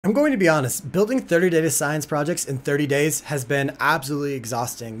I'm going to be honest, building 30 data science projects in 30 days has been absolutely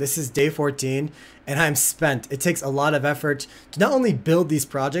exhausting. This is day 14 and I'm spent. It takes a lot of effort to not only build these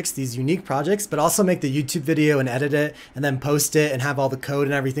projects, these unique projects, but also make the YouTube video and edit it and then post it and have all the code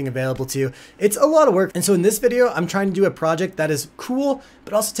and everything available to you. It's a lot of work. And so in this video, I'm trying to do a project that is cool,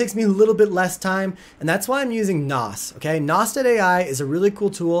 but also takes me a little bit less time. And that's why I'm using Nos, okay? Nos.ai is a really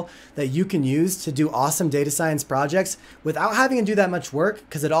cool tool that you can use to do awesome data science projects without having to do that much work,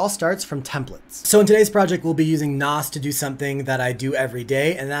 because it all starts from templates. So in today's project, we'll be using Nos to do something that I do every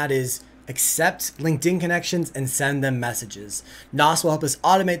day, and that is accept LinkedIn connections and send them messages. Nos will help us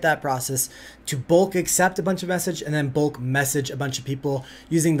automate that process to bulk accept a bunch of message and then bulk message a bunch of people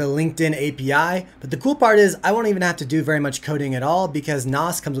using the LinkedIn API. But the cool part is I won't even have to do very much coding at all, because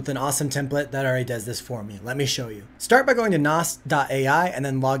Nos comes with an awesome template that already does this for me. Let me show you. Start by going to nos.ai and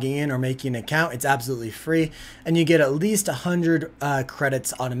then logging in or making an account. It's absolutely free and you get at least 100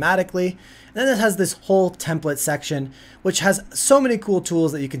 credits automatically. And then it has this whole template section, which has so many cool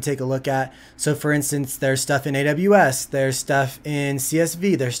tools that you can take a look at. So for instance, there's stuff in AWS, there's stuff in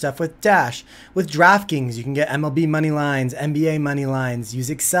CSV, there's stuff with Dash. With DraftKings, you can get MLB money lines, NBA money lines, use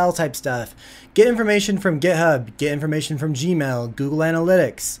Excel type stuff, get information from GitHub, get information from Gmail, Google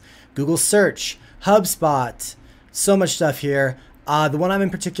Analytics, Google Search, HubSpot, so much stuff here. The one I'm in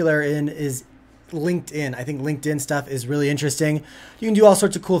particular in is LinkedIn. I think LinkedIn stuff is really interesting. You can do all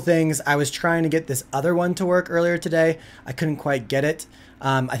sorts of cool things. I was trying to get this other one to work earlier today. I couldn't quite get it.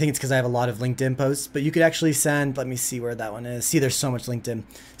 I think it's because I have a lot of LinkedIn posts, but you could actually send, let me see where that one is. See, there's so much LinkedIn.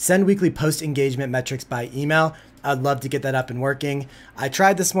 Send weekly post engagement metrics by email. I'd love to get that up and working. I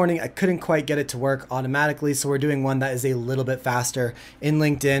tried this morning. I couldn't quite get it to work automatically. So we're doing one that is a little bit faster in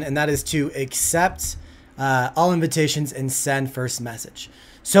LinkedIn, and that is to accept all invitations and send first message.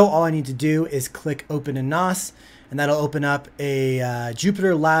 So all I need to do is click open in Nos, and that'll open up a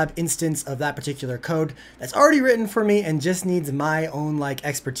Jupyter Lab instance of that particular code that's already written for me and just needs my own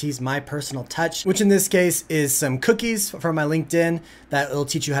expertise, my personal touch, which in this case is some cookies from my LinkedIn that will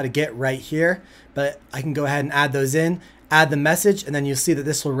teach you how to get right here. But I can go ahead and add those in, add the message, and then you'll see that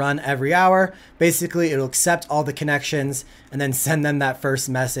this will run every hour. Basically, it'll accept all the connections and then send them that first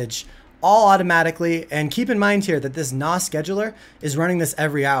message all automatically. And keep in mind here that this Nos scheduler is running this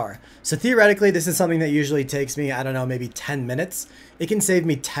every hour. So theoretically, this is something that usually takes me, I don't know, maybe 10 minutes. It can save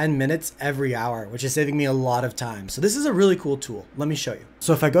me 10 minutes every hour, which is saving me a lot of time. So this is a really cool tool. Let me show you.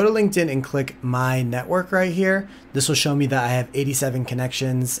 So if I go to LinkedIn and click my network right here, this will show me that I have 87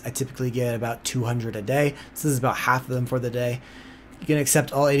 connections. I typically get about 200 a day. So this is about half of them for the day. You can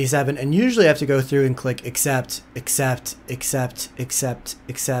accept all 87, and usually I have to go through and click accept, accept, accept, accept,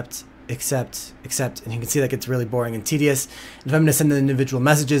 accept, accept, and you can see that gets really boring and tedious. If I'm going to send the individual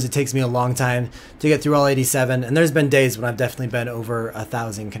messages, it takes me a long time to get through all 87, and there's been days when I've definitely been over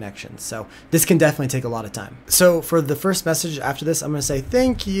 1,000 connections. So this can definitely take a lot of time. So for the first message after this, I'm going to say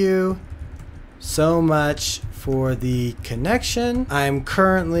thank you so much for the connection. I'm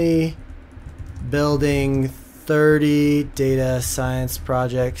currently building 30 data science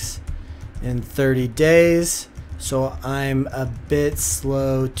projects in 30 days. So I'm a bit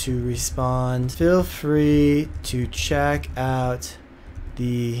slow to respond. Feel free to check out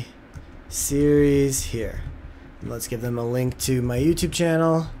the series here. Let's give them a link to my YouTube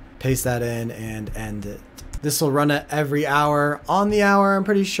channel, paste that in, and end it. This will run it every hour on the hour, I'm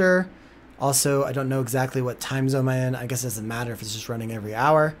pretty sure. Also, I don't know exactly what time zone I'm in. I guess it doesn't matter if it's just running every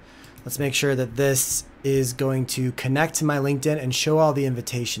hour. Let's make sure that this is going to connect to my LinkedIn and show all the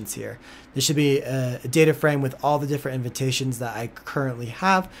invitations here. This should be a data frame with all the different invitations that I currently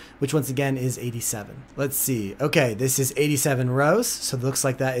have, which once again is 87. Let's see. Okay, this is 87 rows, so it looks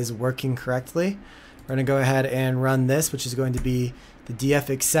like that is working correctly. We're gonna go ahead and run this, which is going to be the df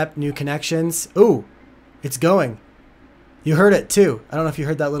accept new connections. Ooh, it's going. You heard it too. I don't know if you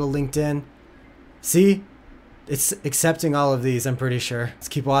heard that little LinkedIn. See? It's accepting all of these, I'm pretty sure. Let's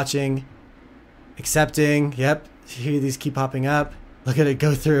keep watching. Accepting. Yep. Here these keep popping up. Look at it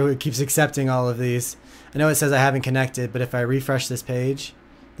go through. It keeps accepting all of these. I know it says I haven't connected, but if I refresh this page,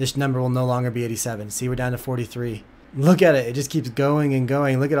 this number will no longer be 87. See, we're down to 43. Look at it. It just keeps going and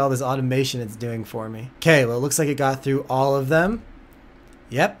going. Look at all this automation it's doing for me. Okay, well, it looks like it got through all of them.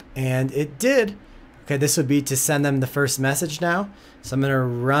 Yep, and it did. Okay, this would be to send them the first message now. So I'm going to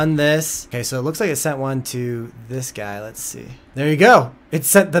run this. Okay, so it looks like it sent one to this guy. Let's see. There you go. It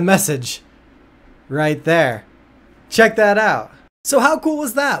sent the message right there. Check that out. So how cool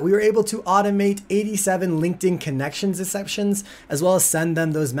was that? We were able to automate 87 LinkedIn connections exceptions, as well as send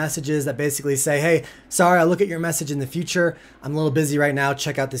them those messages that basically say, hey, sorry, I'll look at your message in the future. I'm a little busy right now.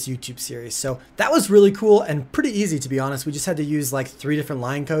 Check out this YouTube series. So that was really cool and pretty easy, to be honest. We just had to use like 3 different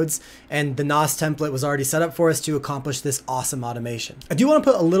line codes, and the NOS template was already set up for us to accomplish this awesome automation. I do want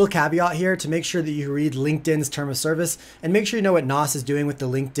to put a little caveat here to make sure that you read LinkedIn's term of service and make sure you know what NOS is doing with the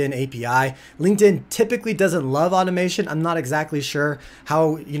LinkedIn API. LinkedIn typically doesn't love automation. I'm not exactly sure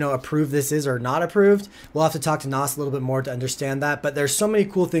how, approved this is or not approved. We'll have to talk to NOS a little bit more to understand that, but there's so many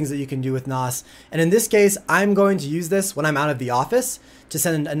cool things that you can do with NOS. And in this case, I'm going to use this when I'm out of the office to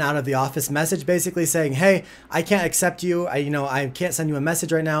send an out of the office message, basically saying, hey, I can't accept you. I can't send you a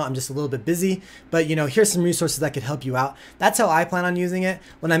message right now. I'm just a little bit busy, but here's some resources that could help you out. That's how I plan on using it.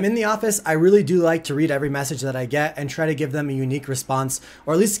 When I'm in the office, I really do like to read every message that I get and try to give them a unique response,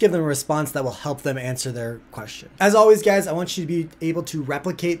 or at least give them a response that will help them answer their question. As always, guys, I want you to be able to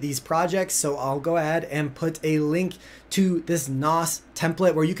replicate these projects. So I'll go ahead and put a link to this NOS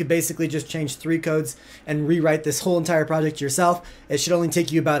template where you could basically just change 3 codes and rewrite this whole entire project yourself. It should only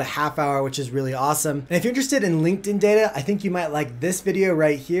take you about a half hour, which is really awesome. And if you're interested in LinkedIn data, I think you might like this video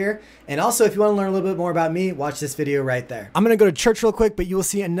right here. And also, if you want to learn a little bit more about me, watch this video right there. I'm going to go to church real quick, but you will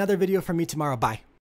see another video from me tomorrow. Bye.